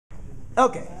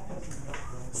Okay.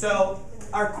 So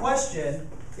our question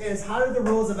is, how do the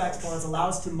rules of exponents allow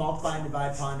us to multiply and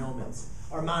divide polynomials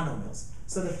or monomials?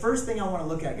 So the first thing I want to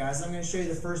look at, guys, I'm going to show you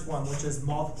the first one, which is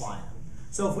multiplying.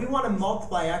 So if we want to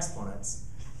multiply exponents,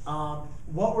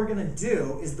 what we're going to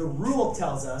do is the rule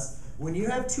tells us when you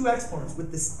have two exponents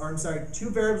with this, or I'm sorry, two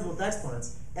variables with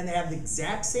exponents, and they have the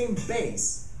exact same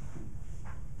base,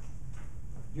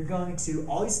 you're going to,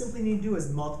 all you simply need to do is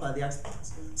multiply the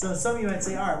exponents. So some of you might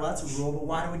say, all right, well, that's a rule, but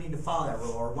why do we need to follow that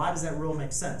rule? Or why does that rule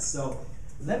make sense? So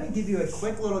let me give you a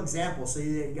quick little example so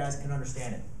you guys can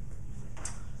understand it.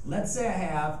 Let's say I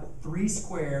have 3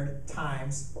 squared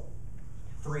times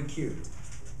 3 cubed.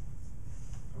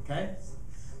 Okay?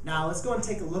 Now let's go and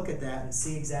take a look at that and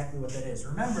see exactly what that is.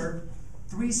 Remember,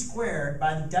 3 squared,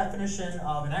 by the definition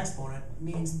of an exponent,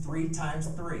 means 3 times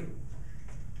 3.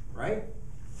 Right?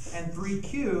 And 3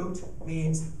 cubed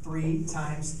means 3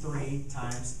 times 3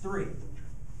 times 3.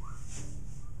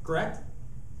 Correct?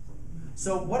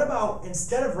 So what about,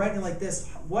 instead of writing it like this,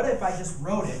 what if I just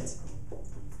wrote it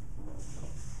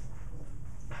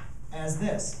as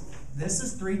this? This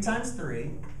is 3 times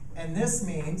 3, and this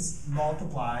means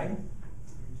multiplied,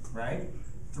 right?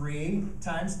 3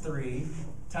 times 3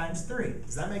 times 3.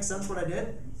 Does that make sense what I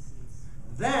did?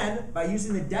 Then, by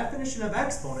using the definition of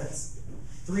exponents,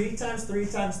 3 times 3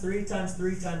 times 3 times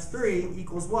 3 times 3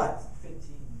 equals what? 15.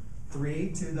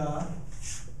 3 to the...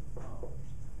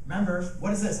 Remember,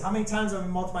 what is this? How many times am I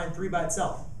multiplying 3 by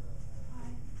itself?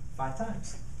 5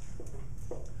 times.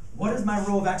 What does my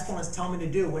rule of exponents tell me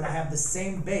to do when I have the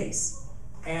same base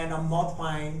and I'm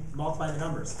multiplying the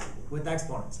numbers with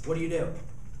exponents? What do?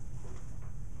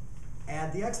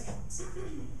 Add the exponents.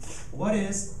 What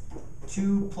is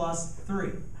 2 plus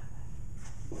 3?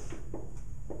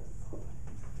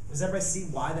 Does everybody see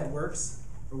why that works,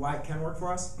 or why it can work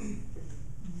for us?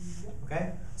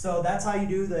 Okay, so that's how you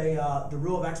do the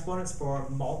rule of exponents for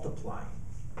multiplying.